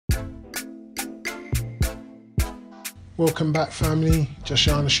Welcome back, family. Josh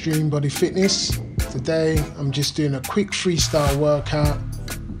on the Stream Body Fitness. Today I'm just doing a quick freestyle workout.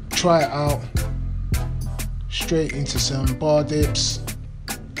 Try it out. Straight into some bar dips.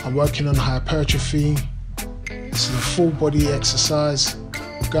 I'm working on hypertrophy. This is a full body exercise.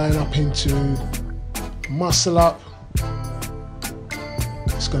 Going up into muscle up.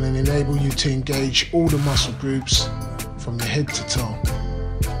 It's going to enable you to engage all the muscle groups from your head to toe.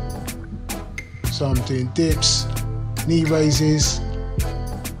 So I'm doing dips, knee raises,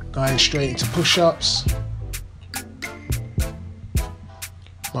 going straight into push-ups.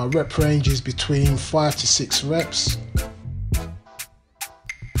 My rep range is between 5 to 6 reps.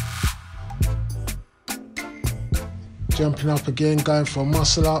 Jumping up again, going for a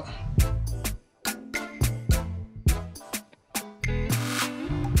muscle up.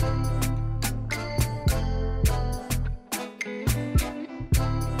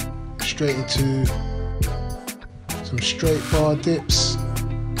 Straight into some straight bar dips,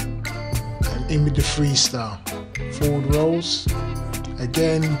 and in with the freestyle forward rolls.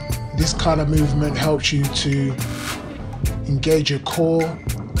 Again, this kind of movement helps you to engage your core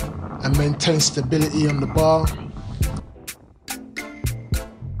and maintain stability on the bar.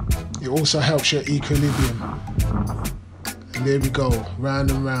 It also helps your equilibrium. And there we go, round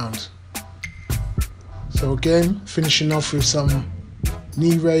and round. So again, finishing off with some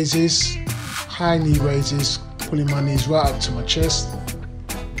knee raises, high knee raises, pulling my knees right up to my chest,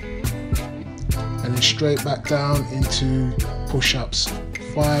 and then straight back down into push-ups,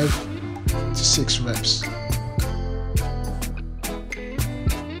 5 to 6 reps.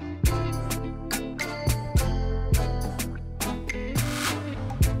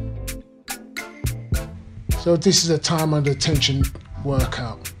 So this is a time under tension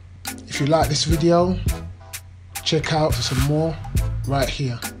workout. If you like this video, check out some more right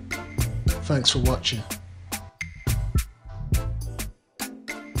here. Thanks for watching.